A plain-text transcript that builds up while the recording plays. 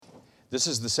This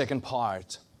is the second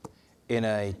part in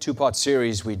a two-part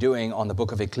series we're doing on the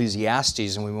book of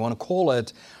Ecclesiastes, and we want to call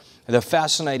it The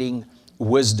Fascinating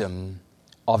Wisdom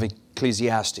of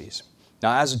Ecclesiastes.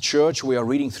 Now, as a church, we are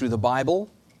reading through the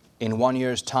Bible in 1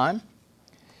 year's time,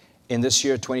 in this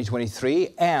year, 2023,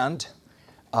 and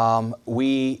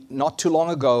we, not too long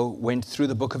ago, went through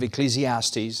the book of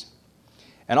Ecclesiastes,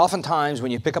 and oftentimes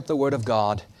when you pick up the Word of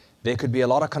God, there could be a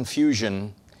lot of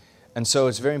confusion, and so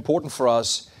it's very important for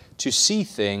us to see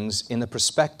things in the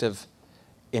perspective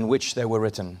in which they were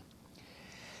written.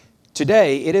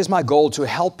 Today, it is my goal to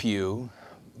help you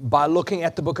by looking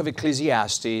at the book of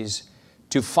Ecclesiastes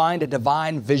to find a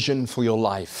divine vision for your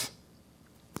life.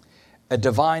 A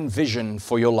divine vision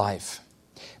for your life.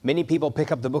 Many people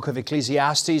pick up the book of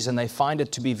Ecclesiastes and they find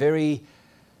it to be very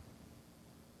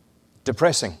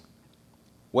depressing,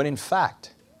 when in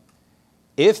fact,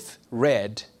 if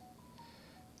read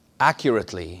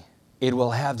accurately, it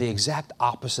will have the exact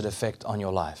opposite effect on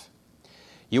your life.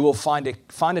 You will find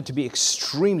it to be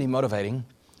extremely motivating.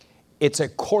 It's a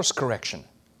course correction.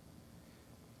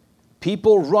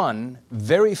 People run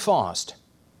very fast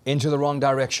into the wrong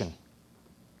direction.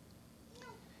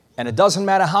 And it doesn't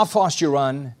matter how fast you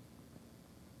run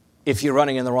if you're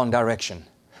running in the wrong direction.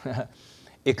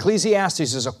 Ecclesiastes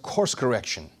is a course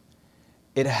correction.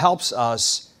 It helps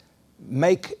us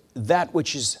make that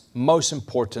which is most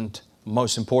important,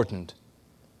 most important.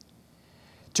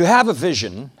 To have a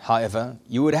vision, however,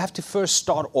 you would have to first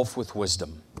start off with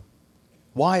wisdom.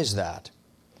 Why is that?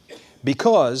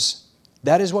 Because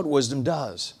that is what wisdom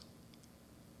does.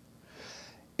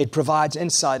 It provides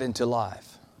insight into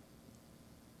life.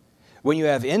 When you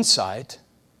have insight,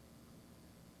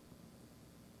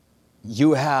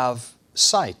 you have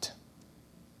sight.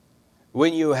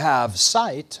 When you have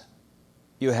sight,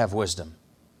 you have wisdom.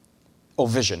 Or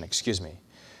vision, excuse me.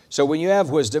 So when you have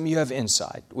wisdom, you have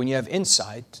insight. When you have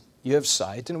insight, you have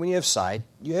sight. And when you have sight,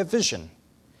 you have vision.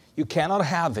 You cannot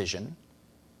have vision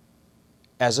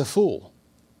as a fool.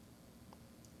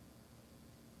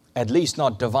 At least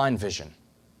not divine vision.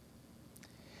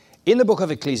 In the book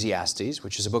of Ecclesiastes,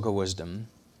 which is a book of wisdom,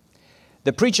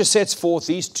 the preacher sets forth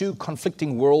these two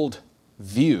conflicting world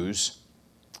views.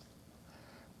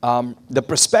 The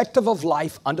perspective of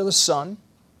life under the sun,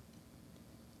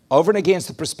 over and against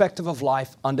the perspective of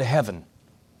life under heaven.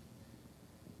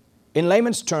 In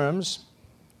layman's terms,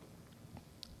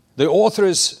 the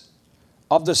authors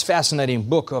of this fascinating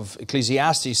book of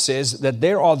Ecclesiastes says that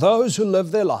there are those who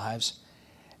live their lives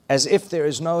as if there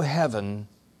is no heaven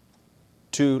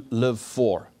to live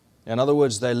for. In other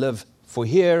words, they live for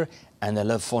here and they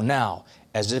live for now,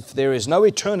 as if there is no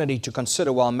eternity to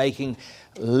consider while making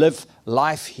live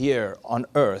life here on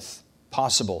earth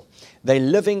possible. They're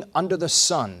living under the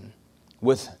sun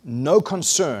with no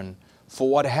concern for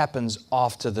what happens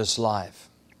after this life.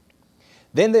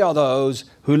 Then there are those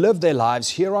who live their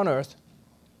lives here on earth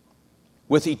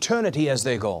with eternity as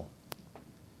their goal.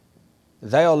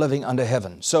 They are living under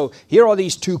heaven. So here are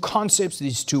these two concepts,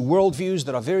 these two worldviews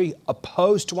that are very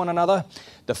opposed to one another.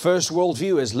 The first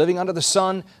worldview is living under the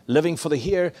sun, living for the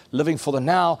here, living for the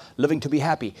now, living to be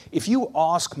happy. If you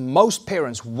ask most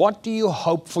parents, what do you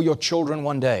hope for your children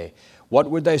one day? What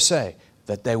would they say?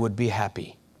 That they would be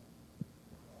happy.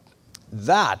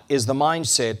 That is the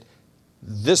mindset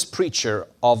this preacher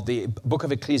of the book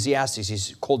of Ecclesiastes,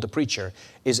 he's called the preacher,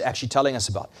 is actually telling us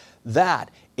about. That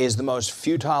is the most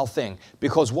futile thing.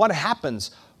 Because what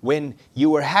happens when you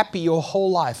were happy your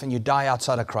whole life and you die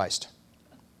outside of Christ?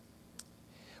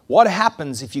 What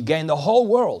happens if you gain the whole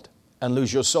world and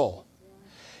lose your soul?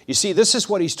 You see, this is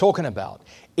what he's talking about.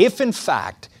 If in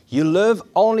fact you live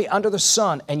only under the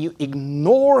sun and you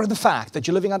ignore the fact that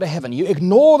you're living under heaven, you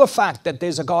ignore the fact that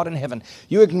there's a God in heaven,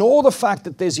 you ignore the fact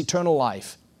that there's eternal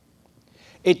life,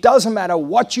 it doesn't matter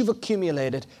what you've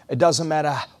accumulated, it doesn't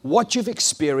matter what you've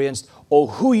experienced or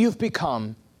who you've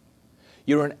become,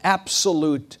 your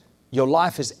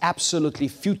life is absolutely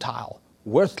futile,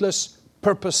 worthless,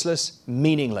 purposeless,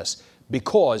 meaningless,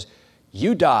 because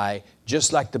you die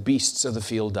just like the beasts of the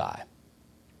field die.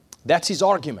 That's his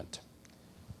argument.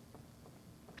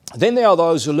 Then there are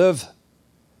those who live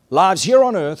lives here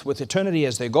on earth with eternity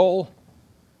as their goal.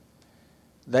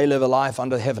 They live a life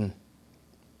under heaven.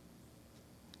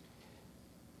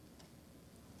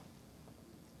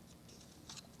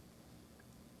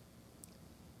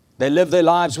 They live their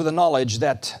lives with the knowledge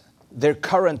that their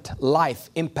current life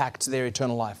impacts their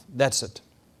eternal life. That's it.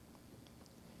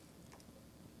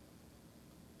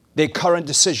 Their current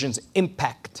decisions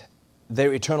impact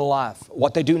their eternal life.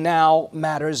 What they do now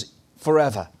matters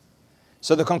forever.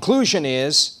 So the conclusion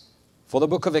is, for the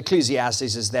book of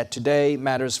Ecclesiastes, is that today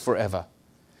matters forever.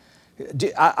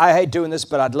 I hate doing this,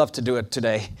 but I'd love to do it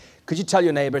today. Could you tell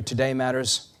your neighbor, today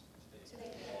matters?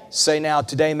 Say now,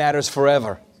 today matters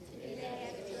forever.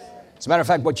 As a matter of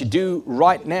fact, what you do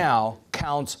right now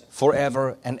counts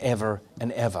forever and ever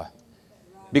and ever.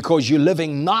 Because you're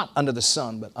living not under the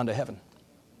sun, but under heaven.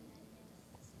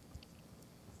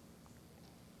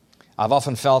 I've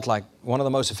often felt like one of the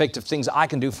most effective things I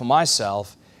can do for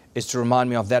myself is to remind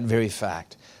me of that very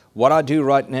fact. What I do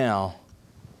right now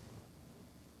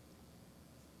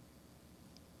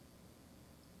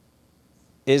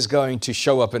is going to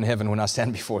show up in heaven when I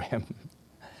stand before Him.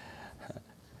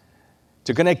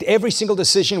 To connect every single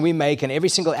decision we make and every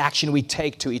single action we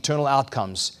take to eternal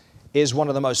outcomes is one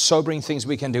of the most sobering things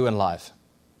we can do in life.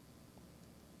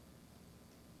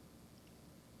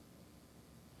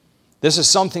 This is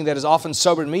something that has often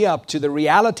sobered me up to the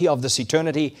reality of this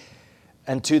eternity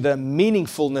and to the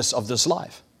meaningfulness of this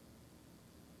life.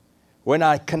 When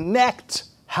I connect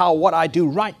how what I do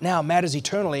right now matters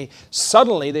eternally,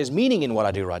 suddenly there's meaning in what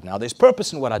I do right now. There's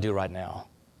purpose in what I do right now.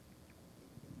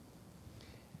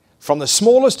 From the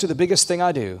smallest to the biggest thing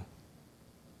I do,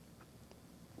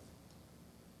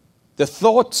 the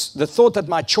thought that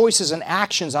my choices and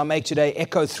actions I make today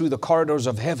echo through the corridors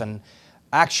of heaven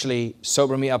actually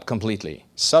sober me up completely.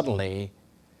 Suddenly,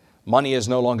 money is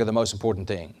no longer the most important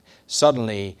thing.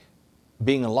 Suddenly,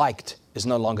 being liked is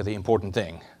no longer the important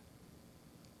thing.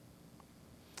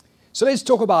 So let's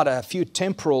talk about a few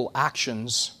temporal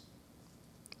actions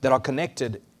that are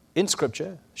connected in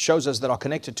Scripture, shows us that are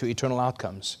connected to eternal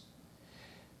outcomes.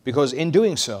 Because in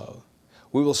doing so,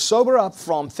 we will sober up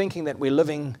from thinking that we're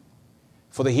living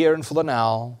for the here and for the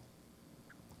now.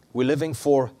 We're living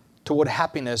toward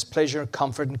happiness, pleasure,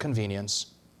 comfort, and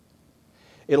convenience.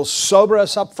 It'll sober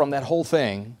us up from that whole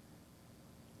thing,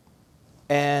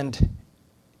 and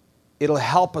it'll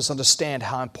help us understand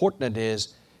how important it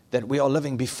is that we are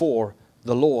living before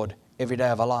the Lord every day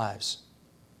of our lives.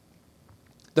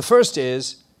 The first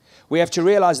is, we have to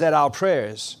realize that our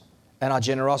prayers and our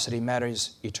generosity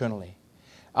matters eternally.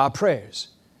 Our prayers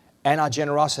and our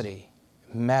generosity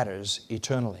matters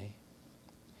eternally.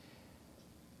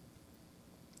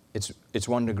 It's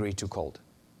 1 degree too cold.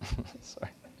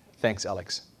 Sorry. Thanks,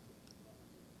 Alex.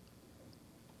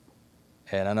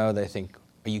 And I know they think,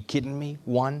 are you kidding me?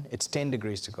 1? It's 10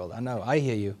 degrees too cold. I know, I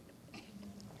hear you.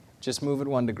 Just move it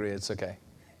 1 degree, it's okay.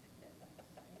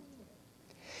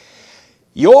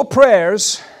 Your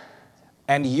prayers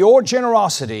and your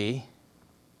generosity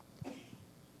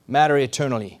matter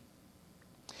eternally.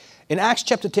 In Acts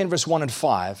chapter 10, verse 1 and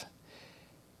 5,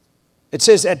 it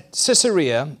says, at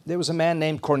Caesarea, there was a man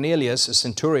named Cornelius, a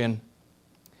centurion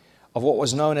of what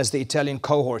was known as the Italian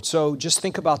cohort. So just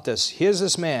think about this. Here's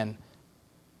this man,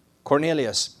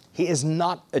 Cornelius. He is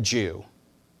not a Jew.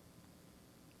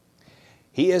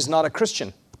 He is not a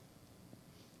Christian.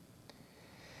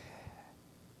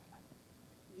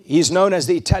 He is known as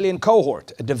the Italian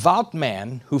cohort, a devout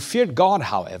man who feared God,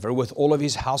 however, with all of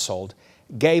his household,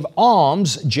 gave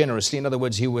alms generously. In other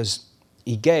words,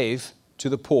 he gave to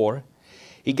the poor.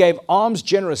 He gave alms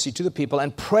generously to the people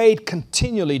and prayed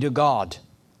continually to God.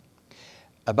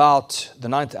 About the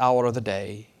 9th hour of the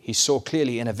day, he saw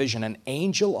clearly in a vision an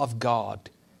angel of God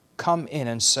come in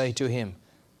and say to him,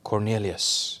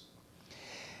 Cornelius.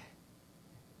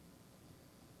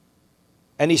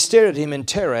 And he stared at him in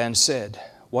terror and said,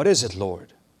 what is it,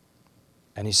 Lord?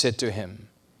 And he said to him,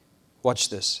 watch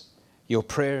this, your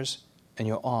prayers and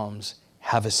your alms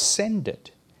have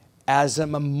ascended as a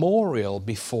memorial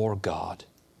before God.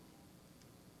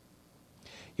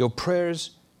 Your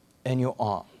prayers and your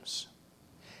alms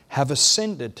have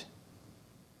ascended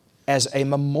as a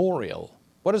memorial.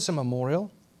 What is a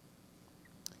memorial?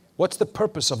 What's the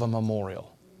purpose of a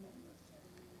memorial?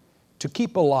 To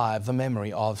keep alive the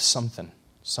memory of something,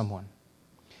 someone.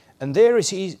 And there is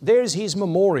his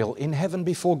memorial in heaven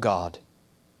before God.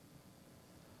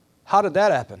 How did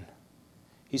that happen?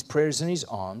 His prayers and his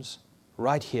alms,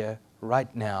 right here,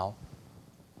 right now,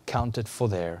 counted for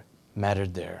there,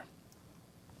 mattered there.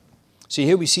 See,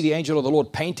 here we see the angel of the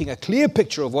Lord painting a clear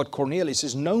picture of what Cornelius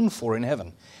is known for in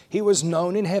heaven. He was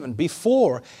known in heaven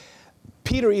before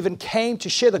Peter even came to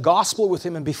share the gospel with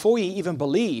him and before he even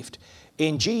believed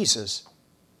in Jesus.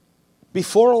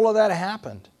 Before all of that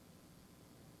happened,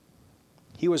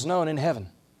 he was known in heaven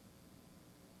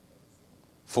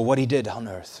for what he did on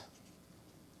earth.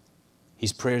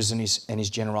 His prayers and his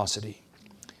generosity.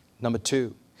 Number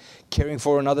 2, caring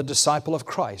for another disciple of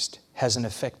Christ has an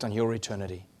effect on your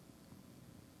eternity.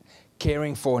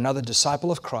 Caring for another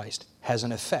disciple of Christ has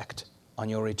an effect on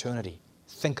your eternity.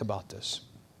 Think about this.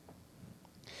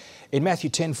 In Matthew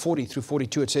 10:40 through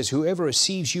 42, it says, whoever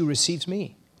receives you receives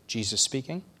me, Jesus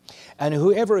speaking. And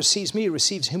whoever receives me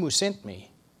receives him who sent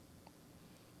me.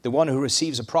 The one who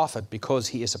receives a prophet because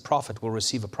he is a prophet will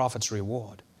receive a prophet's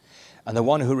reward. And the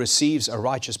one who receives a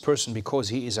righteous person because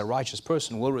he is a righteous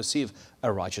person will receive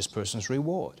a righteous person's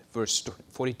reward. Verse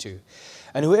 42.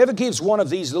 And whoever gives one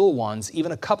of these little ones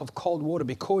even a cup of cold water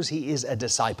because he is a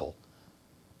disciple.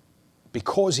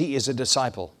 Because he is a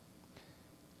disciple.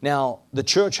 Now, the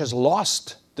church has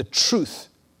lost the truth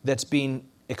that's been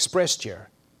expressed here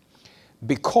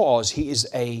because he is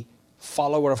a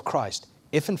follower of Christ.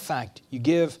 If in fact you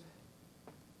give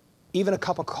even a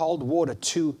cup of cold water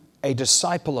to a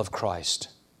disciple of Christ,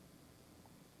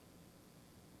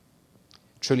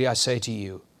 truly I say to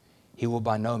you, he will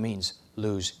by no means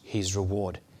lose his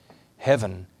reward.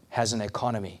 Heaven has an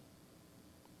economy.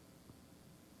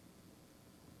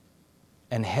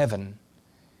 And heaven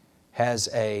has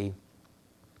a,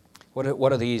 what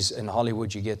are these in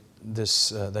Hollywood? You get this,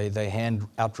 they hand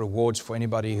out rewards for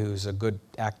anybody who's a good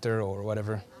actor or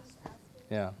whatever.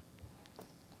 Yeah.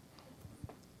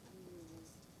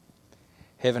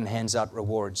 Heaven hands out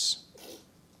rewards.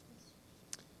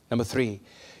 Number 3,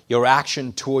 your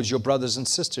action towards your brothers and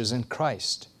sisters in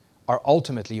Christ are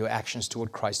ultimately your actions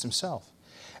toward Christ himself.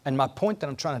 And my point that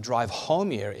I'm trying to drive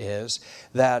home here is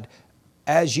that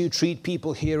as you treat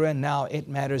people here and now, it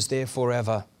matters there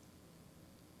forever.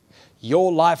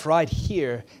 Your life right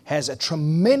here has a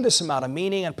tremendous amount of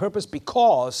meaning and purpose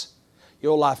because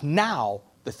your life now,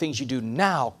 the things you do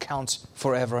now, counts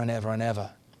forever and ever and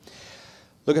ever.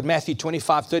 Look at Matthew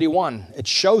 25:31. It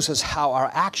shows us how our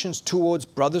actions towards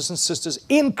brothers and sisters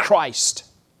in Christ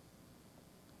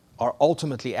are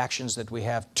ultimately actions that we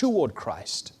have toward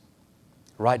Christ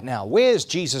right now. Where is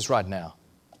Jesus right now?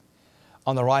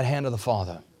 On the right hand of the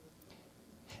Father.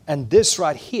 And this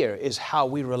right here is how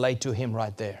we relate to him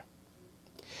right there.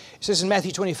 It says in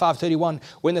Matthew 25:31,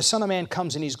 when the Son of Man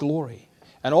comes in his glory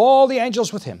and all the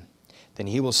angels with him, then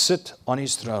he will sit on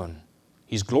his throne,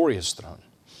 his glorious throne.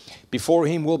 Before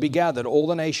him will be gathered all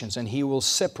the nations, and he will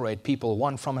separate people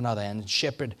one from another, and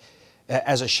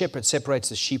as a shepherd separates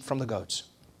the sheep from the goats.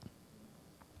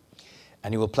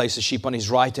 And he will place the sheep on his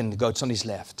right and the goats on his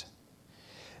left.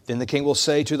 Then the king will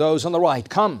say to those on the right,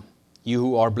 come, you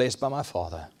who are blessed by my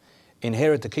Father,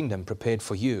 inherit the kingdom prepared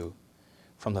for you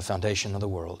from the foundation of the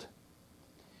world.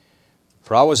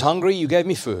 For I was hungry, you gave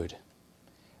me food.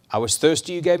 I was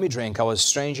thirsty, you gave me drink. I was a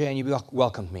stranger, and you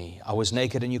welcomed me. I was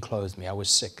naked, and you clothed me. I was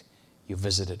sick, you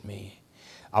visited me.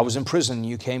 I was in prison,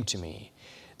 you came to me.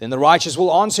 Then the righteous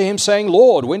will answer him, saying,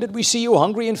 Lord, when did we see you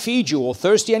hungry and feed you, or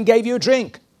thirsty and gave you a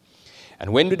drink?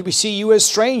 And when did we see you as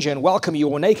stranger and welcome you,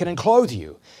 or naked and clothe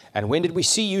you? And when did we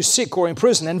see you sick or in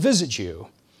prison and visit you?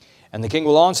 And the king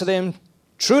will answer them,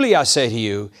 truly I say to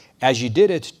you, as you did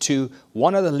it to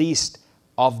one of the least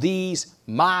of these,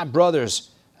 my brothers.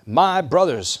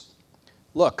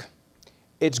 Look,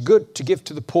 it's good to give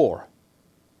to the poor,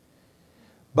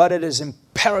 but it is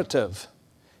imperative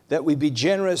that we be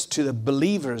generous to the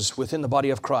believers within the body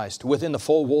of Christ, within the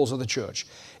four walls of the church.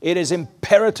 It is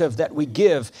imperative that we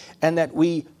give and that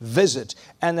we visit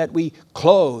and that we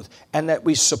clothe and that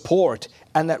we support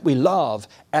and that we love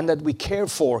and that we care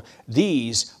for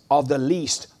these of the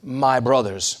least, my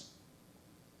brothers.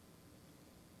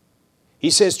 He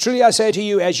says, truly I say to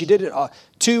you, as you did it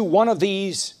to one of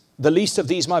these, the least of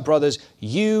these, my brothers,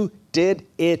 you did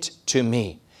it to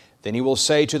me. Then he will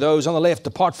say to those on the left,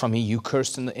 depart from me, you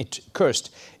cursed,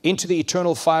 into the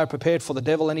eternal fire prepared for the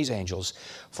devil and his angels.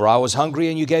 For I was hungry,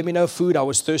 and you gave me no food. I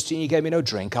was thirsty, and you gave me no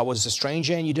drink. I was a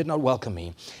stranger, and you did not welcome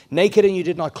me. Naked, and you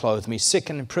did not clothe me.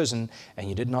 Sick and in prison, and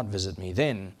you did not visit me.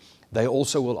 Then they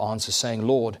also will answer, saying,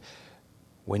 Lord,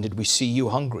 when did we see you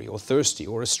hungry, or thirsty,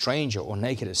 or a stranger, or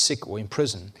naked, or sick, or in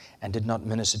prison, and did not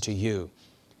minister to you?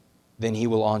 Then he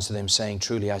will answer them, saying,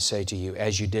 truly I say to you,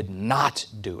 as you did not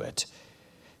do it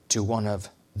to one of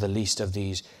the least of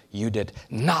these, you did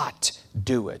not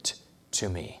do it to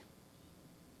me.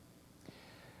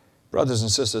 Brothers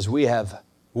and sisters, we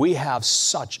have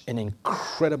such an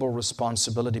incredible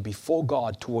responsibility before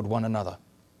God toward one another.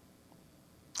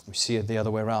 We see it the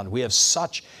other way around. We have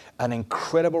such an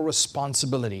incredible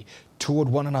responsibility toward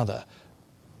one another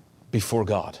before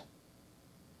God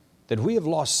that we have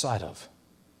lost sight of.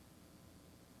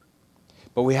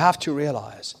 But we have to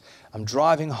realize, I'm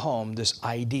driving home this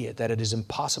idea that it is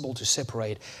impossible to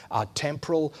separate our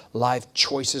temporal life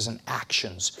choices and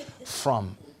actions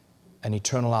from an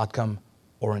eternal outcome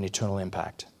or an eternal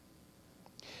impact.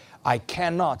 I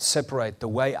cannot separate the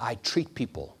way I treat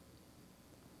people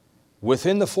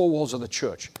within the four walls of the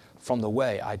church from the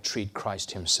way I treat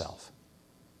Christ himself.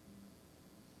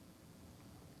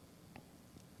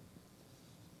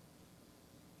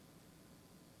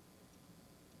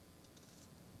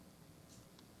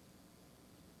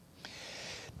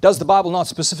 Does the Bible not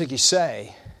specifically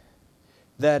say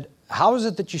that how is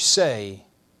it that you say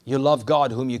you love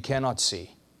God whom you cannot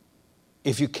see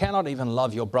if you cannot even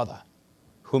love your brother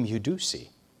whom you do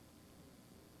see?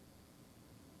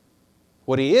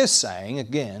 What he is saying,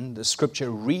 again, the Scripture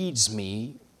reads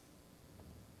me.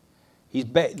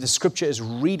 The Scripture is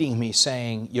reading me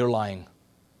saying, you're lying.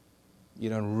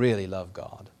 You don't really love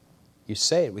God. You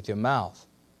say it with your mouth.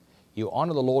 You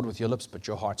honor the Lord with your lips, but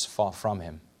your heart's far from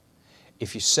Him.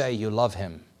 If you say you love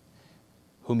Him,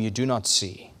 whom you do not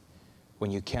see,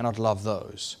 when you cannot love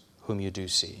those whom you do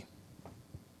see.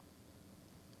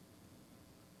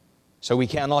 So we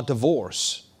cannot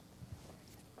divorce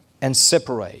and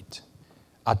separate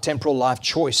our temporal life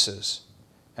choices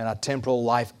and our temporal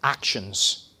life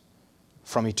actions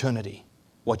from eternity.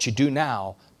 What you do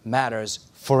now matters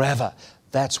forever.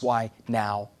 That's why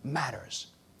now matters.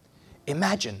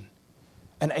 Imagine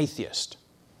an atheist.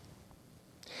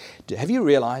 Have you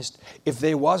realized if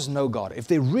there was no God, if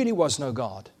there really was no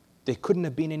God, there couldn't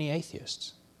have been any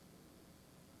atheists?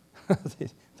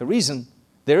 The reason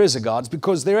there is a God is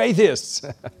because they're atheists.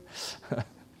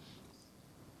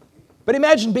 But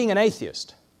imagine being an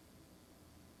atheist.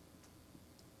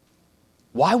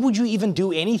 Why would you even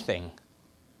do anything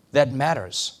that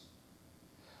matters?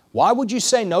 Why would you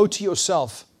say no to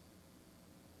yourself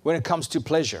when it comes to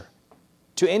pleasure?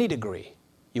 To any degree,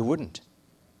 you wouldn't.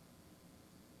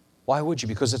 Why would you?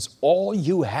 Because it's all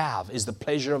you have is the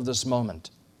pleasure of this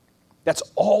moment. That's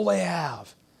all they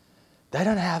have. They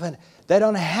don't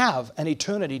have an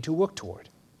eternity to work toward.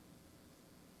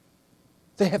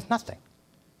 They have nothing.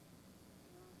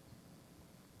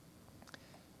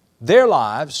 Their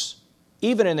lives,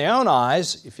 even in their own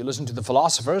eyes, if you listen to the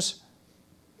philosophers,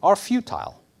 are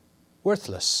futile,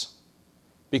 worthless.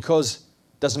 Because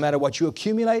it doesn't matter what you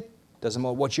accumulate, doesn't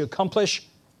matter what you accomplish,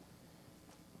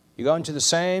 you go into the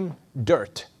same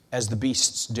dirt as the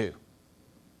beasts do.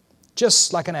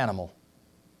 Just like an animal.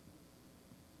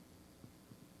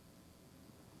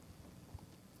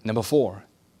 Number 4,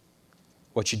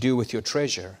 what you do with your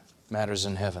treasure matters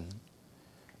in heaven.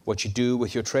 What you do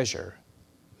with your treasure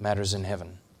matters in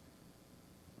heaven.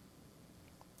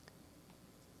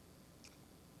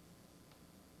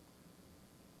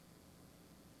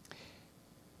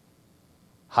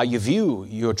 How you view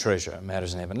your treasure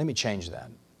matters in heaven. Let me change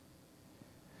that.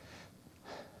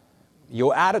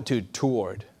 Your attitude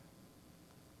toward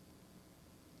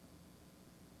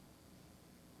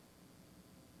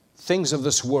things of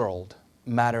this world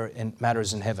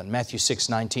matters in heaven. Matthew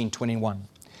 6:19-21.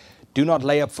 Do not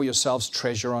lay up for yourselves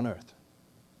treasure on earth,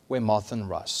 where moth and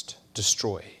rust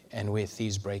destroy, and where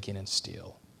thieves break in and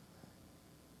steal.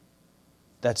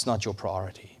 That's not your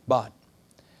priority. But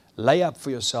lay up for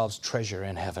yourselves treasure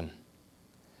in heaven,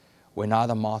 where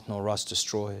neither moth nor rust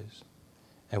destroys,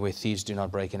 and where thieves do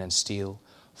not break in and steal.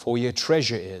 For where your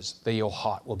treasure is, there your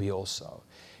heart will be also.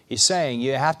 He's saying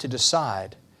you have to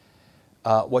decide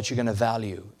what you're going to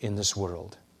value in this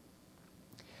world.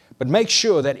 But make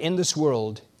sure that in this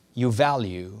world you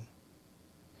value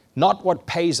not what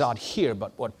pays out here,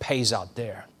 but what pays out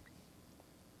there.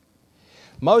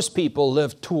 Most people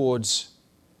live towards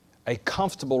a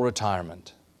comfortable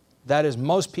retirement. That is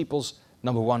most people's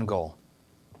number one goal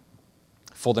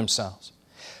for themselves.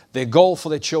 Their goal for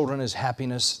their children is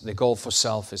happiness. Their goal for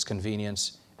self is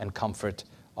convenience and comfort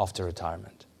after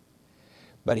retirement.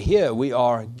 But here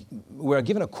we're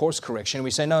given a course correction.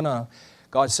 We say, no.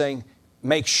 God's saying,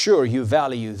 make sure you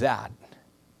value that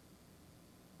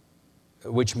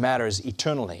which matters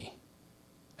eternally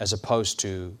as opposed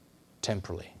to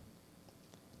temporally.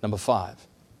 Number 5.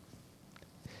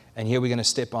 And here we're going to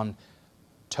step on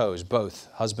toes,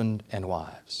 both husband and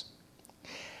wives.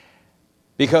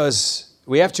 Because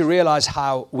we have to realize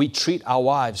how we treat our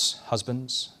wives,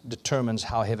 husbands, determines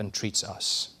how heaven treats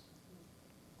us.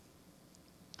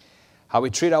 How we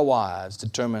treat our wives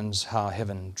determines how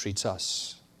heaven treats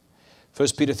us. 1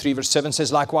 Peter 3 verse 7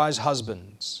 says, likewise,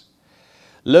 husbands,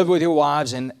 live with your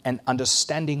wives in an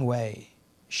understanding way,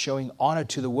 showing honor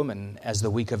to the woman as the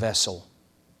weaker vessel,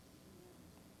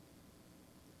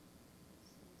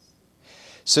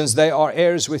 since they are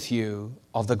heirs with you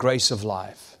of the grace of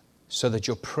life, so that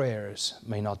your prayers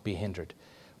may not be hindered.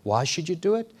 Why should you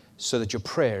do it? So that your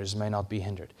prayers may not be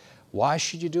hindered. Why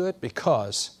should you do it?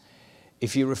 Because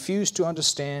if you refuse to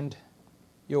understand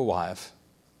your wife,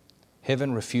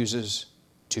 heaven refuses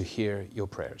to hear your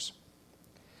prayers.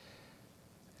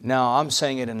 Now, I'm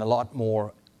saying it in a lot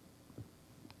more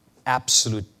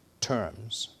absolute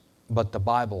terms, but the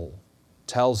Bible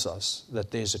tells us that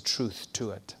there's a truth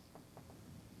to it.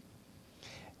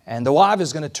 And the wife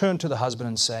is going to turn to the husband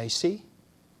and say, see?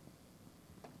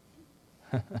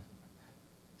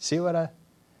 See what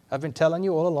I've been telling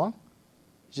you all along?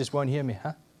 You just won't hear me,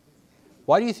 huh?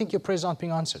 Why do you think your prayers aren't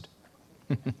being answered?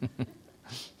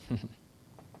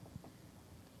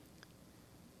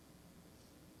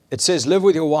 It says, live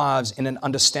with your wives in an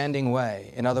understanding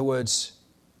way. In other words,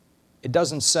 it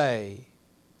doesn't say,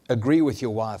 agree with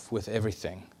your wife with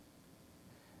everything.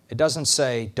 It doesn't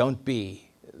say, don't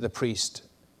be the priest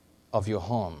of your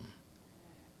home.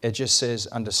 It just says,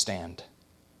 understand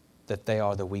that they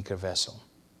are the weaker vessel.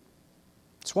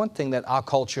 It's one thing that our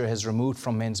culture has removed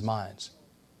from men's minds.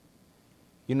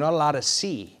 You're not allowed to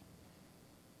see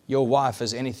your wife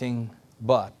as anything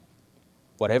but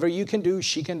whatever you can do,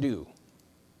 she can do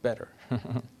better.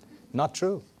 Not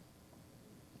true.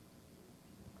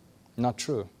 Not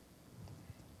true.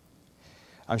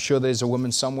 I'm sure there's a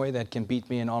woman somewhere that can beat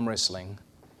me in arm wrestling,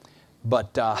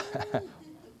 but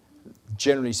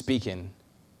generally speaking,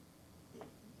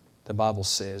 the Bible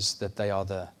says that they are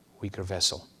the weaker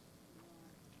vessel.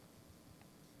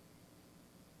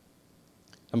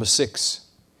 Number 6,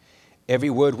 every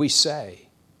word we say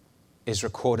is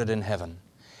recorded in heaven.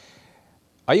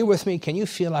 Are you with me? Can you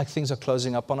feel like things are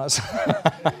closing up on us?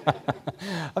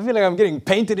 I feel like I'm getting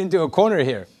painted into a corner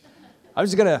here. I'm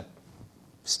just going to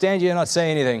stand here and not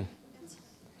say anything.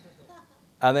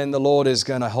 And then the Lord is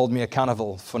going to hold me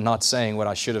accountable for not saying what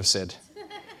I should have said.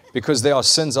 Because there are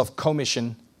sins of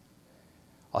commission,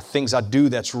 or things I do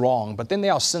that's wrong. But then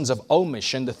there are sins of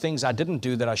omission, the things I didn't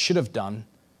do that I should have done.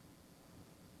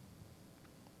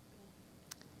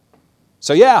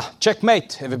 So yeah,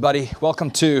 checkmate, everybody. Welcome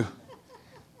to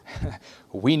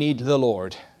We Need the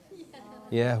Lord.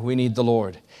 Yeah, we need the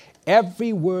Lord.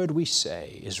 Every word we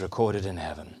say is recorded in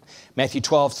heaven. Matthew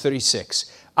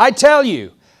 12:36. I tell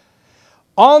you,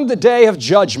 on the day of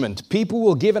judgment, people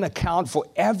will give an account for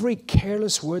every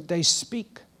careless word they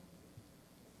speak.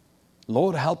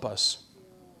 Lord, help us.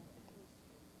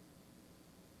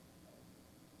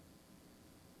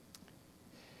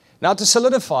 Now, to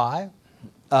solidify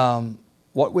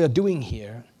what we're doing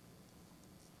here,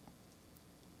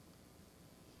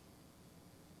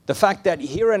 the fact that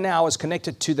here and now is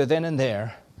connected to the then and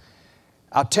there,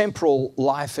 our temporal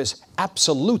life is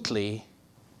absolutely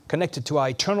connected to our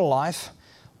eternal life.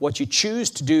 What you choose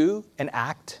to do and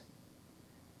act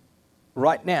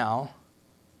right now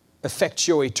affects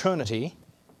your eternity.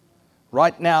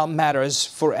 Right now matters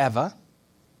forever,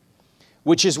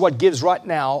 which is what gives right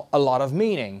now a lot of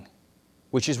meaning,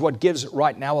 which is what gives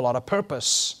right now a lot of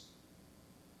purpose.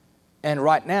 And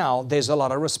right now, there's a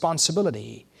lot of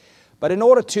responsibility. But in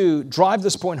order to drive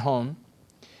this point home,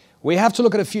 we have to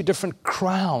look at a few different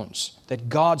crowns that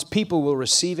God's people will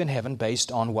receive in heaven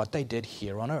based on what they did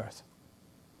here on earth.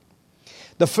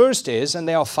 The first is, and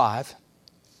there are 5,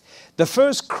 the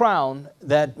first crown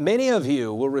that many of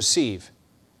you will receive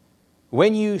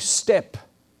when you step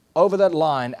over that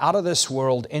line out of this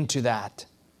world into that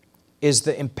is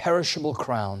the imperishable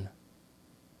crown.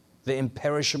 The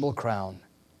imperishable crown.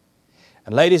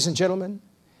 And ladies and gentlemen,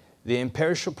 the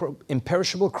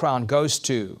imperishable crown goes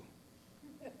to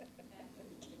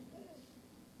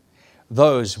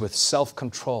those with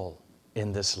self-control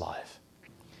in this life.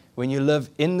 When you live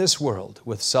in this world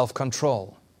with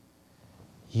self-control,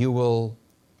 you will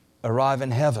arrive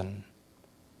in heaven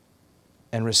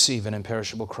and receive an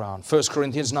imperishable crown. 1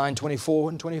 Corinthians 9:24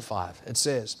 and 25, it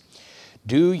says,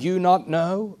 do you not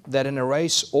know that in a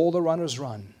race all the runners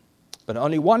run, but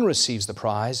only one receives the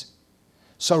prize?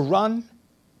 So run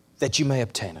that you may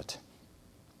obtain it.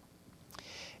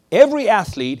 Every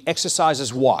athlete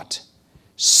exercises what?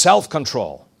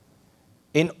 Self-control.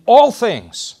 In all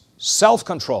things,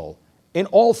 self-control. In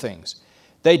all things.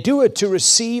 They do it to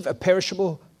receive a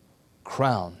perishable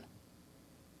crown.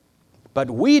 But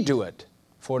we do it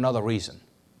for another reason.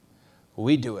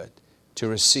 We do it to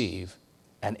receive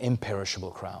an imperishable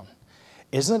crown.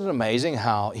 Isn't it amazing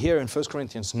how here in 1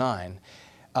 Corinthians 9,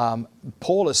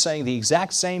 Paul is saying the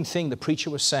exact same thing the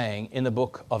preacher was saying in the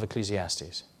book of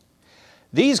Ecclesiastes.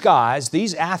 These guys,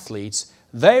 these athletes,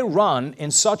 they run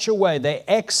in such a way, they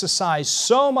exercise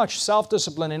so much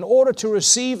self-discipline in order to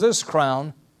receive this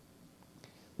crown,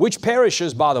 which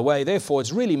perishes, by the way, therefore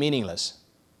it's really meaningless.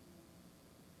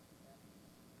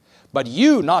 But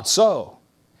you, not so.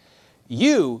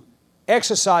 You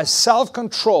exercise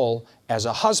self-control as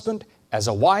a husband, as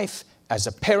a wife, as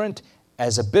a parent,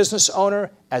 as a business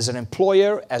owner, as an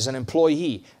employer, as an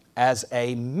employee, as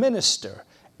a minister,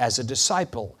 as a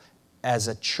disciple, as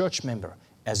a church member,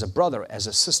 as a brother, as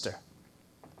a sister,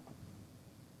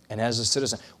 and as a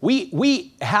citizen.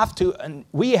 We have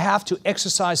to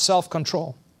exercise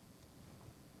self-control,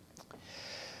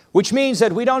 which means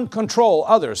that we don't control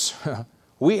others.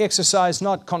 We exercise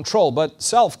not control, but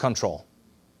self-control.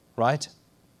 right?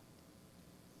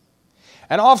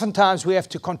 And oftentimes we have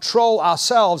to control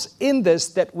ourselves in this,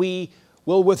 that we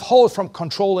will withhold from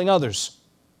controlling others.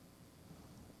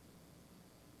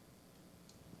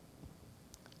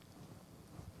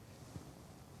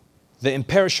 The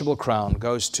imperishable crown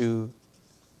goes to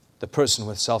the person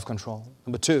with self-control.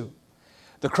 Number 2,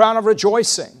 the crown of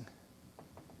rejoicing.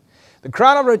 The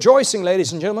crown of rejoicing,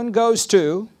 ladies and gentlemen, goes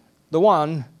to the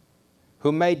one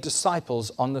who made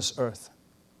disciples on this earth.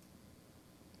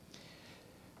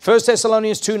 1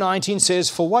 Thessalonians 2:19 says,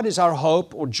 "For what is our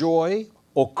hope or joy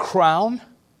or crown?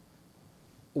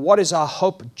 What is our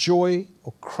hope, joy,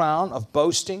 or crown of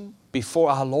boasting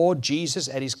before our Lord Jesus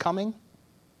at His coming?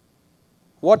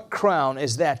 What crown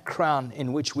is that crown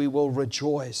in which we will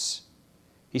rejoice?"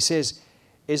 He says,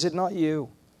 "Is it not you?"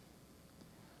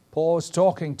 Paul is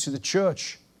talking to the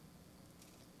church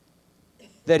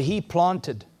that he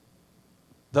planted,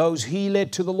 those he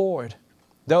led to the Lord,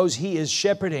 those he is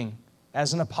shepherding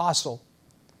as an apostle.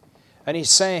 And he's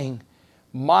saying,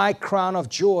 my crown of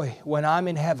joy when I'm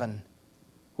in heaven,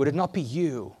 would it not be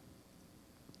you?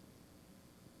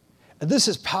 And this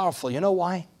is powerful. You know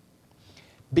why?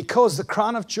 Because the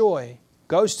crown of joy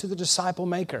goes to the disciple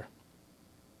maker.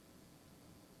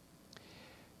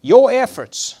 Your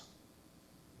efforts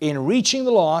in reaching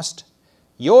the lost,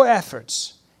 your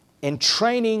efforts in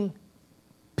training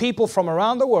people from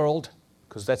around the world,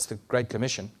 because that's the Great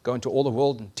Commission, go into all the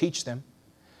world and teach them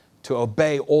to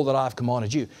obey all that I've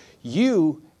commanded you.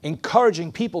 You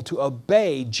encouraging people to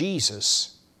obey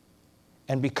Jesus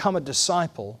and become a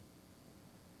disciple,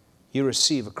 you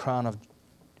receive a crown of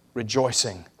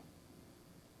rejoicing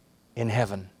in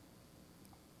heaven.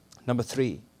 Number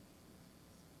 3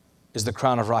 is the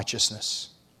crown of righteousness.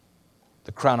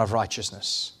 The crown of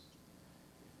righteousness.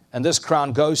 And this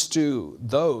crown goes to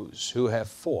those who have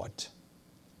fought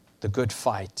the good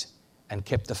fight and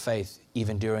kept the faith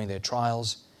even during their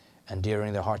trials and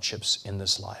during their hardships in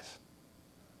this life.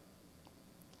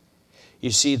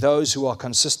 You see, those who are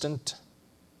consistent,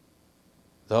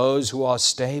 those who are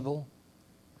stable,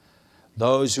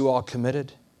 those who are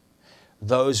committed,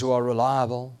 those who are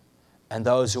reliable, and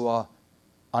those who are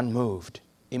unmoved,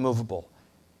 immovable.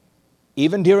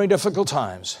 Even during difficult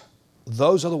times,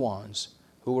 those are the ones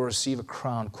who will receive a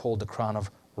crown called the crown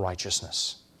of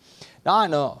righteousness. Now I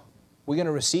know we're going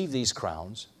to receive these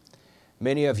crowns.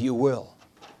 Many of you will.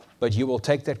 But you will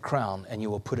take that crown and you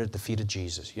will put it at the feet of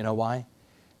Jesus. You know why?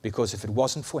 Because if it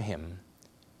wasn't for Him,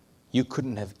 you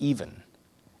couldn't have even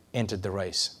entered the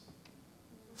race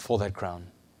for that crown.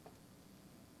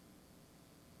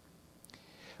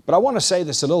 But I want to say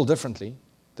this a little differently.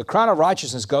 The crown of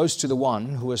righteousness goes to the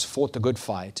one who has fought the good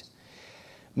fight,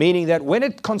 meaning that when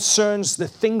it concerns the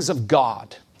things of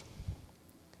God,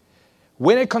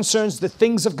 they're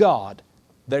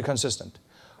consistent.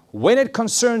 When it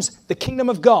concerns the kingdom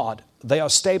of God, they are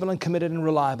stable and committed and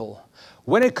reliable.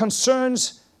 When it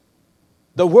concerns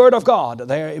the word of God,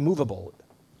 they are immovable,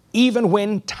 even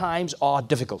when times are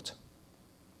difficult.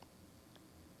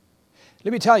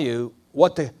 Let me tell you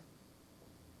what the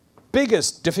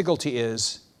biggest difficulty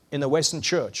is in the Western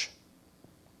church.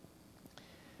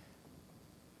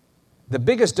 The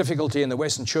biggest difficulty in the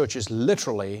Western church is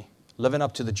literally living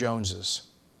up to the Joneses.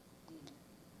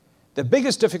 The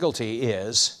biggest difficulty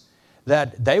is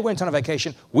that they went on a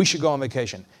vacation, we should go on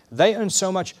vacation. They earn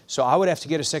so much, so I would have to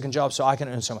get a second job so I can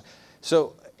earn so much.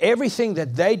 So everything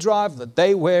that they drive, that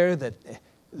they wear, that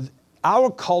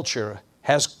our culture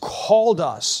has called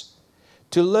us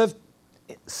to live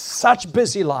such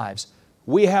busy lives,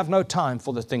 we have no time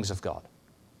for the things of God.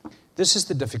 This is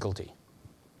the difficulty.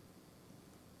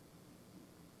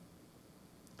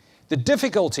 The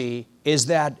difficulty is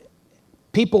that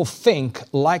people think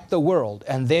like the world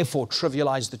and therefore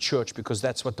trivialize the church because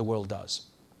that's what the world does.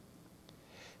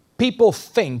 People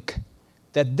think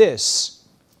that this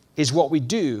is what we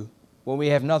do when we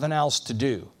have nothing else to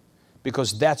do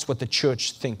because that's what the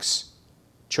church thinks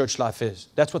church life is.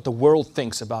 That's what the world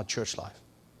thinks about church life.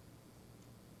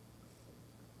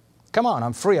 Come on,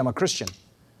 I'm free, I'm a Christian.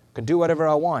 I can do whatever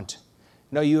I want.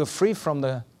 No, you are free from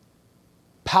the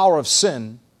power of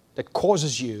sin that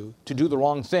causes you to do the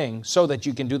wrong thing so that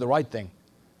you can do the right thing.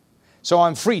 So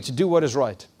I'm free to do what is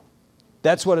right.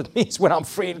 That's what it means when I'm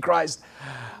free in Christ.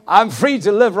 I'm free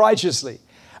to live righteously.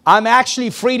 I'm actually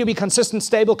free to be consistent,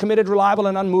 stable, committed, reliable,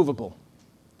 and unmovable.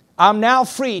 I'm now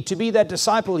free to be that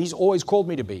disciple He's always called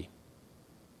me to be.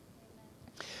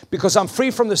 Because I'm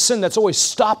free from the sin that's always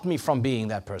stopped me from being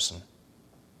that person.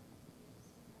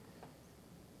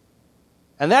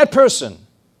 And that person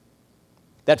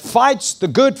that fights the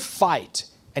good fight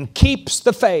and keeps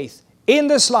the faith in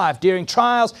this life, during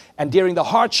trials and during the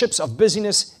hardships of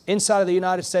busyness inside of the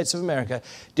United States of America,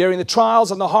 during the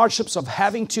trials and the hardships of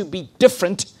having to be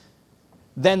different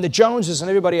than the Joneses and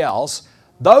everybody else,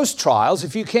 those trials,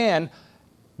 if you can,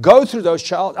 go through those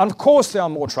trials. And of course there are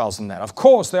more trials than that. Of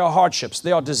course there are hardships,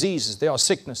 there are diseases, there are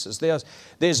sicknesses,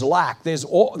 there's lack, there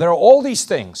are all these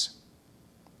things.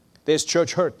 There's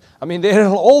church hurt. I mean, there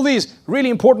are all these really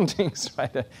important things,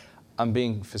 right? I'm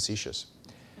being facetious.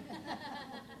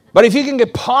 But if you can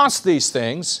get past these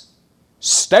things,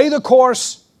 stay the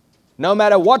course, no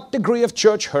matter what degree of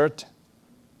church hurt,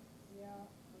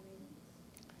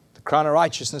 the crown of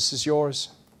righteousness is yours.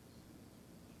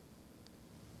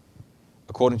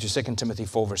 According to 2 Timothy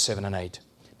 4, verse 7 and 8.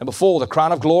 Number 4, the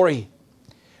crown of glory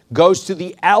goes to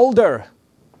the elder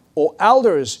or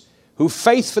elders who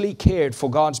faithfully cared for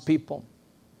God's people.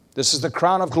 This is the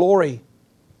crown of glory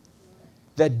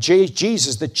that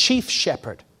Jesus, the chief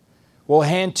shepherd, will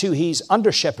hand to his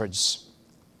under-shepherds.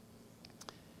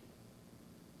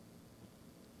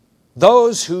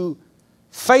 Those who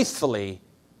faithfully,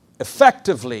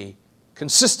 effectively,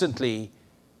 consistently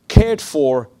cared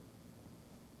for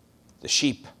the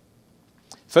sheep.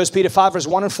 1 Peter 5 verse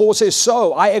 1 and 4 says,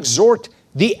 "So I exhort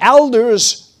the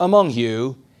elders among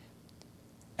you,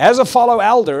 as a fellow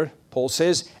elder," Paul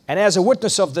says, "and as a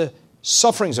witness of the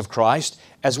sufferings of Christ,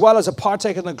 as well as a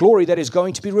partaker in the glory that is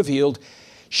going to be revealed,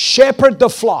 shepherd the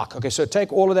flock." Okay, so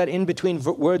take all of that in between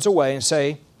words away and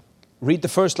say, read the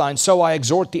first line, "So I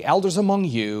exhort the elders among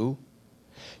you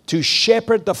to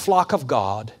shepherd the flock of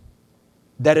God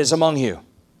that is among you."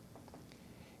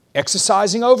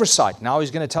 Exercising oversight. Now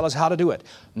he's going to tell us how to do it.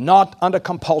 Not under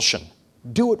compulsion.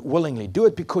 Do it willingly. Do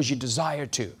it because you desire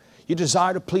to. You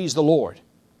desire to please the Lord.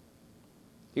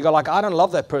 You go like, "I don't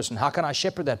love that person. How can I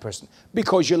shepherd that person?"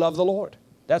 Because you love the Lord.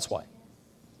 That's why.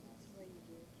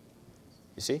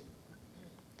 You see?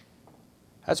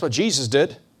 That's what Jesus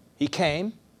did. He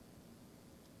came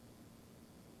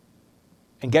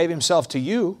and gave himself to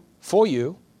you, for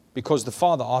you, because the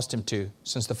Father asked him to,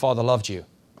 since the Father loved you.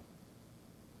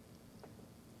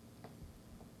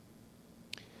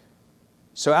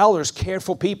 So elders care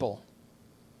for people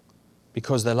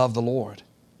because they love the Lord.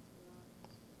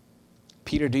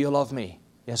 "Peter, do you love me?"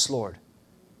 "Yes, Lord."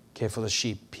 "Care for the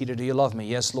sheep." "Peter, do you love me?"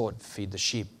 "Yes, Lord." "Feed the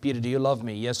sheep." "Peter, do you love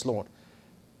me?" "Yes, Lord."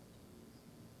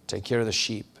 Take care of the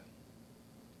sheep.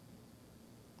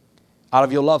 Out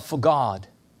of your love for God,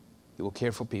 you will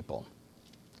care for people.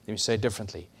 Let me say it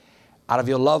differently. Out of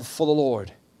your love for the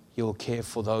Lord, you will care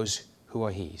for those who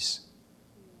are His.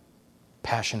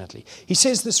 Passionately. He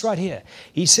says this right here.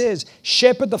 He says,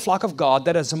 "Shepherd the flock of God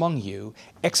that is among you.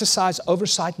 Exercise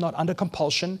oversight not under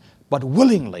compulsion, but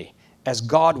willingly, as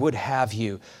God would have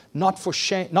you. Not for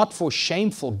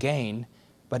shameful gain,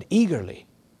 but eagerly."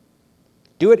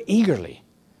 Do it eagerly.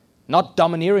 Not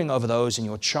domineering over those in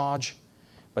your charge,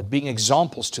 but being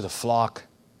examples to the flock.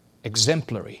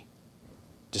 Exemplary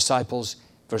disciples.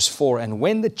 Verse 4, "And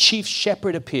when the chief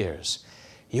shepherd appears,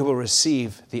 you will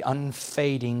receive the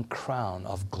unfading crown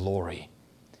of glory."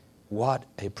 What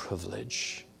a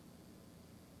privilege.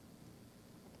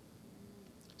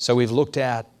 So we've looked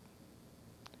at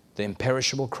the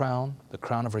imperishable crown, the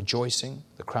crown of rejoicing,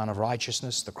 the crown of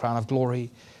righteousness, the crown of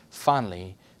glory.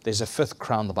 Finally, there's a fifth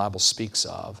crown the Bible speaks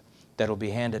of that will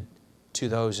be handed to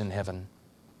those in heaven,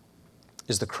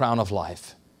 is the crown of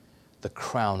life. The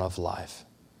crown of life.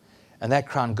 And that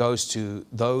crown goes to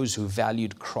those who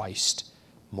valued Christ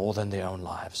more than their own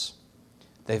lives.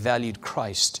 They valued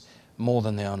Christ more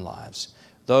than their own lives.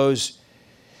 Those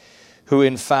who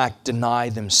in fact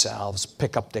denied themselves,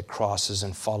 pick up their crosses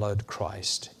and followed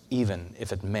Christ, even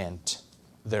if it meant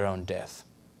their own death,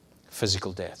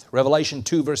 physical death. Revelation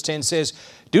 2 verse 10 says,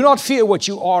 "Do not fear what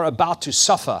you are about to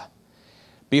suffer.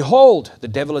 Behold, the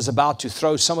devil is about to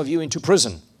throw some of you into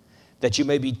prison, that you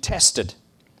may be tested.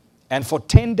 And for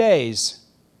 10 days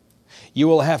you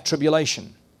will have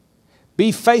tribulation.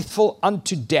 Be faithful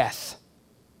unto death.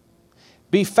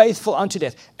 Be faithful unto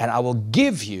death, and I will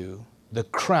give you the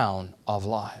crown of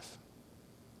life."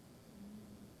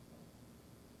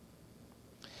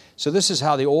 So this is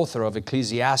how the author of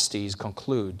Ecclesiastes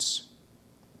concludes.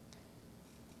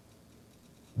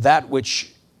 That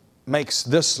which makes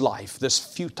this life, this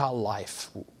futile life,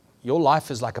 your life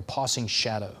is like a passing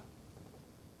shadow.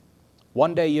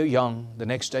 One day you're young, the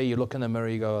next day you look in the mirror,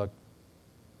 you go,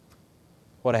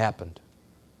 what happened?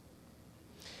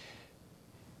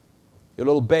 Your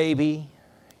little baby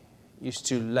used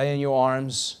to lay in your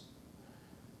arms.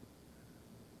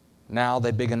 Now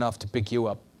they're big enough to pick you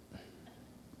up.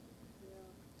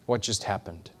 What just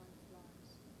happened?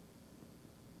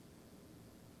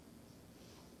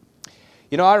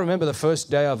 You know, I remember the first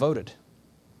day I voted.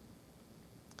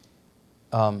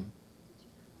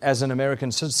 as an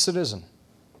American citizen.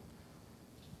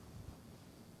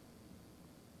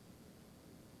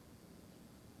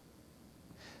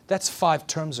 That's 5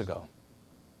 terms ago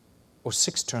or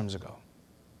 6 terms ago.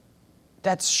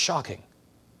 That's shocking.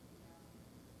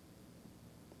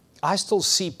 I still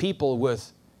see people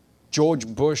with George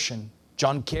Bush and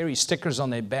John Kerry stickers on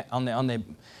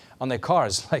their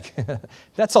cars. Like,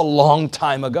 that's a long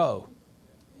time ago,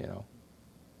 you know.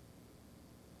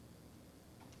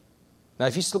 Now,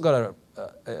 if you still got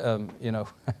you know,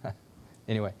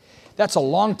 anyway, that's a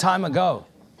long time ago.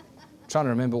 I'm trying to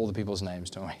remember all the people's names,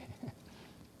 don't we?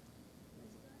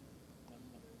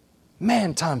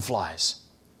 Man, time flies.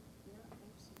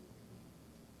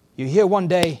 You hear one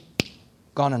day,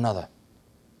 gone another.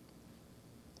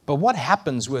 But what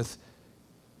happens with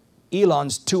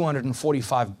Elon's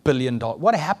 $245 billion?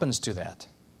 What happens to that?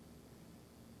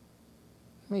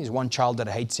 I mean, he's one child that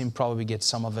hates him, probably gets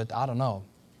some of it. I don't know,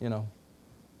 you know.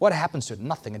 What happens to it?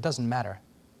 Nothing. It doesn't matter.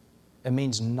 It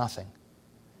means nothing.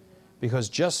 Because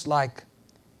just like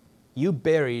you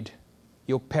buried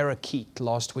your parakeet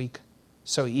last week,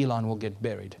 so Elon will get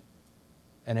buried.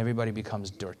 And everybody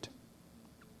becomes dirt.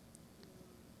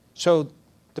 So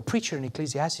the preacher in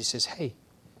Ecclesiastes says, hey,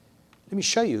 let me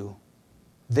show you,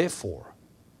 therefore,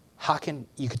 how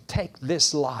you could take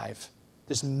this life,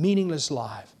 this meaningless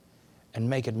life, and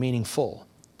make it meaningful.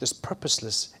 This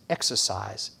purposeless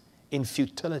exercise in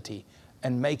futility,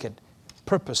 and make it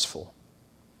purposeful.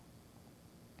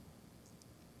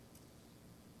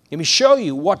 Let me show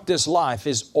you what this life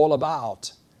is all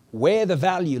about, where the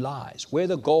value lies, where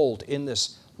the gold in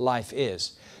this life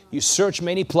is. You search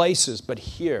many places, but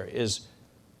here is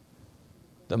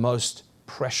the most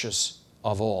precious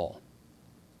of all.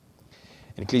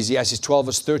 In Ecclesiastes 12,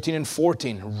 verse 13 and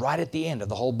 14, right at the end of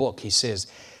the whole book, he says,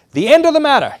 the end of the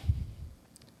matter,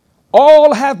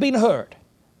 all have been heard.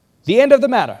 The end of the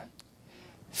matter,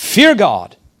 fear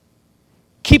God,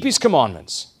 keep His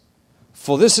commandments,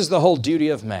 for this is the whole duty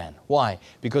of man. Why?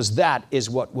 Because that is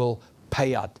what will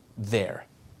pay out there.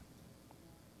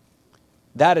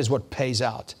 That is what pays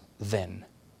out then.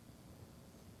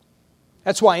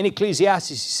 That's why in Ecclesiastes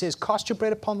he says, cast your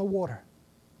bread upon the water.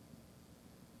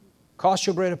 Cast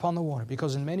your bread upon the water,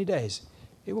 because in many days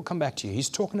it will come back to you. He's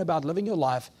talking about living your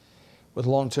life with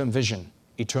long-term vision,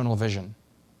 eternal vision.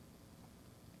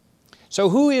 So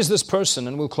who is this person?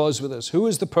 And we'll close with this. Who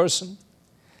is the person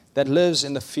that lives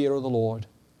in the fear of the Lord?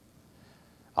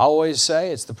 I always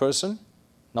say it's the person,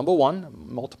 number one,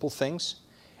 multiple things,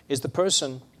 is the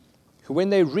person who when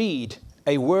they read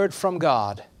a word from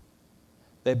God,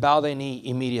 they bow their knee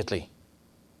immediately.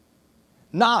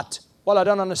 Not, well, I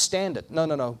don't understand it.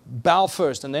 No. Bow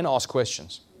first and then ask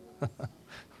questions.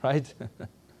 Right?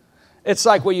 It's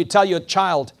like where you tell your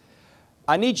child,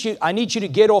 I need you to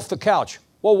get off the couch.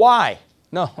 Well, why?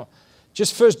 No,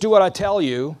 just first do what I tell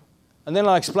you, and then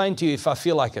I'll explain to you if I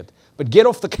feel like it. But get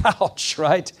off the couch,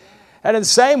 right? And in the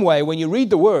same way, when you read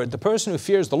the Word, the person who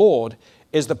fears the Lord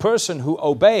is the person who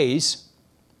obeys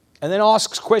and then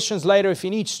asks questions later if he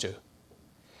needs to,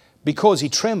 because he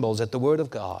trembles at the Word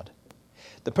of God.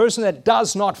 The person that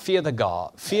does not fear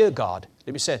God,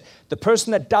 let me say it, the person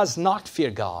that does not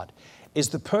fear God is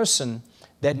the person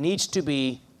that needs to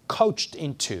be coached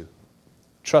into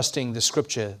trusting the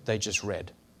scripture they just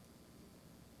read.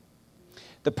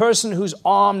 The person whose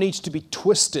arm needs to be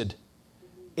twisted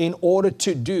in order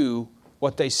to do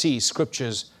what they see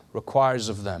scriptures requires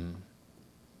of them.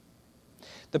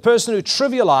 The person who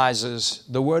trivializes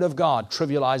the Word of God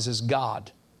trivializes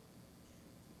God.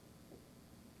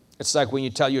 It's like when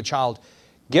you tell your child,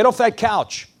 get off that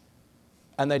couch,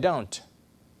 and they don't.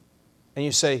 And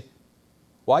you say,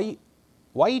 why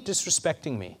are you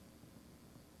disrespecting me?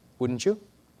 Wouldn't you?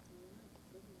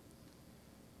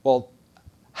 Well,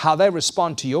 how they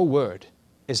respond to your word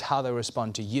is how they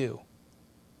respond to you.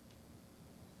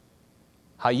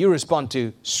 How you respond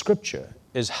to Scripture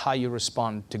is how you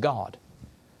respond to God.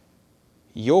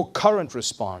 Your current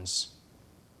response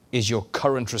is your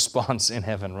current response in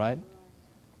heaven, right?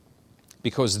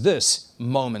 Because this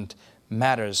moment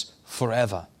matters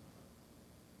forever.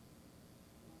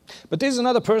 But there's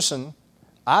another person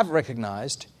I've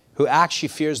recognized who actually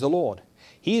fears the Lord.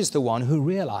 He is the one who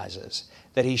realizes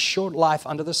that his short life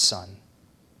under the sun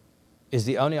is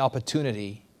the only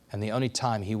opportunity and the only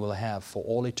time he will have for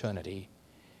all eternity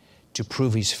to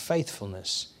prove his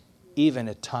faithfulness even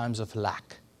at times of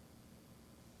lack.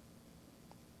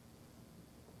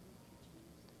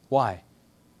 Why?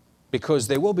 Because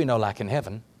there will be no lack in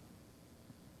heaven.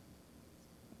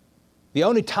 The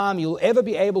only time you'll ever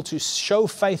be able to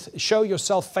show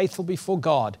yourself faithful before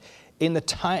God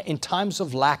in times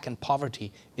of lack and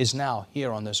poverty is now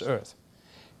here on this earth.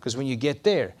 Because when you get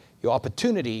there, your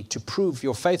opportunity to prove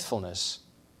your faithfulness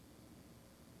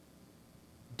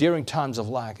during times of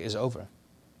lack is over.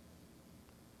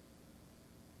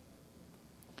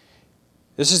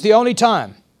 This is the only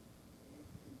time.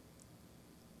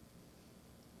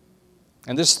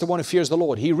 And this is the one who fears the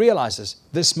Lord. He realizes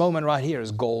this moment right here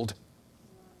is gold.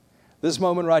 This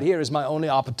moment right here is my only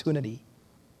opportunity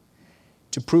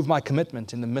to prove my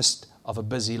commitment in the midst of a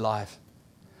busy life.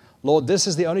 Lord, this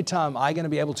is the only time I'm going to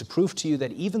be able to prove to you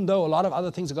that even though a lot of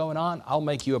other things are going on, I'll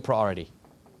make you a priority.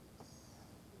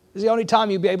 This is the only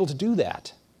time you'll be able to do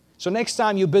that. So next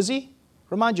time you're busy,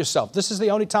 remind yourself, this is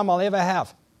the only time I'll ever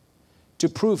have to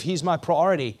prove He's my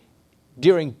priority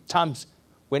during times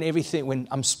when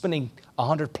I'm spinning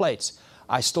 100 plates.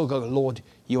 I still go, Lord,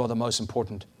 you are the most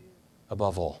important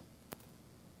above all.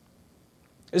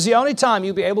 It's the only time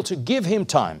you'll be able to give Him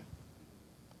time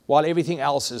while everything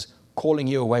else is calling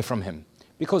you away from Him.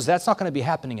 Because that's not going to be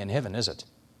happening in heaven, is it?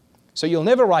 So you'll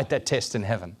never write that test in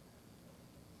heaven.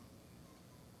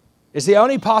 It's the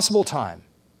only possible time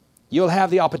you'll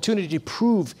have the opportunity to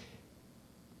prove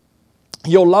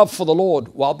your love for the Lord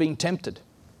while being tempted.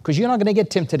 Because you're not going to get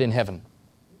tempted in heaven.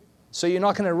 So you're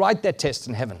not going to write that test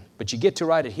in heaven, but you get to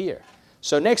write it here.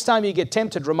 So next time you get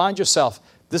tempted, remind yourself,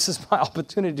 this is my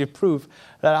opportunity to prove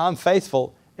that I'm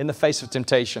faithful in the face of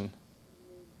temptation.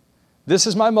 This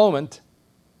is my moment.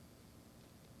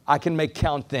 I can make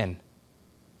count then.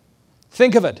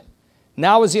 Think of it.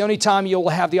 Now is the only time you'll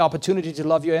have the opportunity to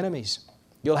love your enemies.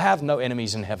 You'll have no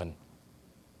enemies in heaven.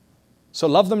 So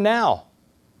love them now.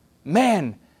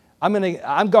 Man,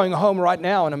 I'm going home right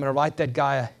now and I'm going to write that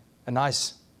guy a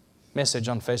nice message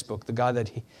on Facebook, the guy that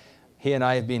he and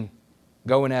I have been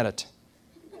going at it.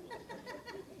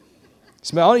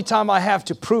 It's the only time I have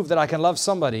to prove that I can love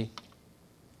somebody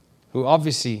who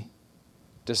obviously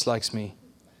dislikes me.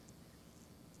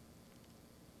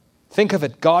 Think of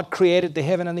it. God created the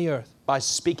heaven and the earth by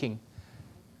speaking.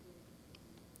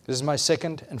 This is my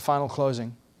second and final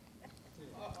closing.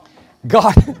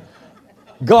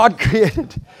 God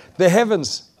created the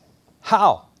heavens.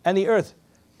 How? And the earth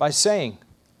by saying,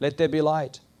 let there be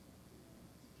light.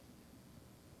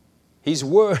 His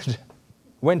word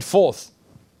went forth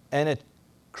and it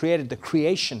created the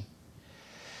creation.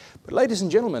 But ladies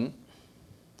and gentlemen,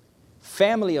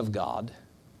 family of God,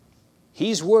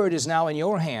 His word is now in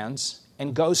your hands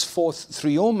and goes forth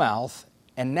through your mouth,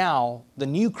 and now the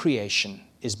new creation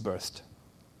is birthed.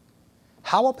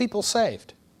 How are people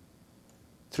saved?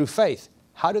 Through faith.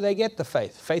 How do they get the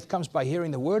faith? Faith comes by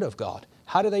hearing the word of God.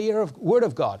 How do they hear the word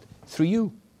of God? Through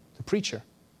you, the preacher,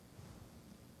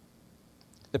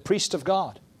 the priest of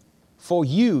God. For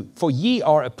ye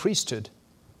are a priesthood.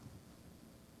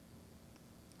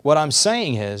 What I'm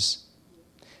saying is,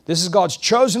 this is God's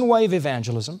chosen way of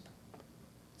evangelism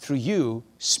through you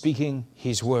speaking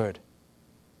His word.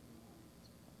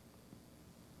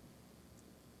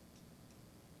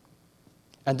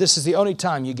 And this is the only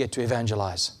time you get to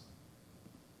evangelize.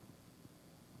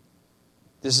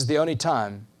 This is the only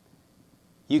time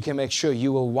you can make sure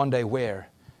you will one day wear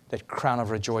that crown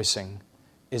of rejoicing,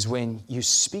 is when you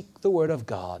speak the word of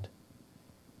God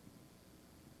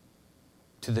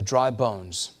to the dry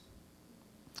bones.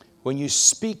 When you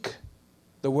speak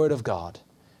the word of God,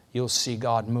 you'll see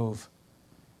God move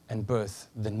and birth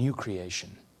the new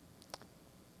creation.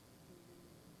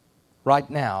 Right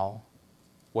now,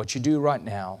 what you do right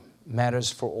now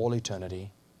matters for all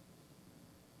eternity.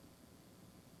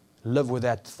 Live with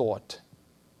that thought.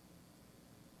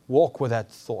 Walk with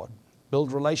that thought.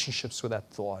 Build relationships with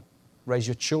that thought. Raise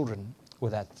your children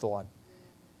with that thought.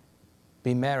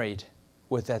 Be married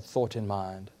with that thought in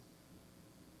mind.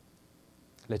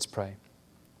 Let's pray.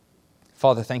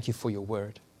 Father, thank you for your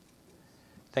word.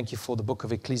 Thank you for the book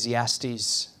of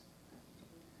Ecclesiastes.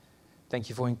 Thank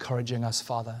you for encouraging us,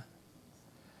 Father,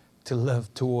 to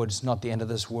live towards not the end of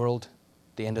this world,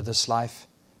 the end of this life,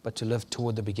 but to live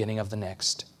toward the beginning of the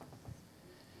next.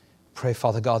 Pray,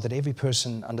 Father God, that every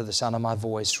person under the sound of my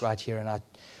voice right here in our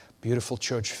beautiful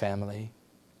church family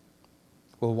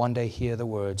will one day hear the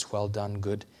words, well done,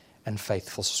 good and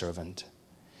faithful servant.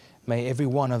 May every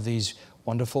one of these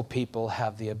wonderful people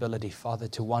have the ability, Father,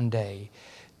 to one day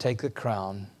take the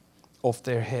crown off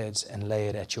their heads and lay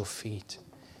it at your feet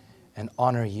and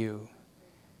honor you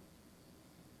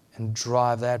and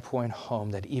drive that point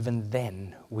home, that even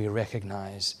then we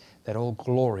recognize that all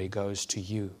glory goes to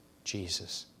you,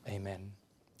 Jesus. Amen.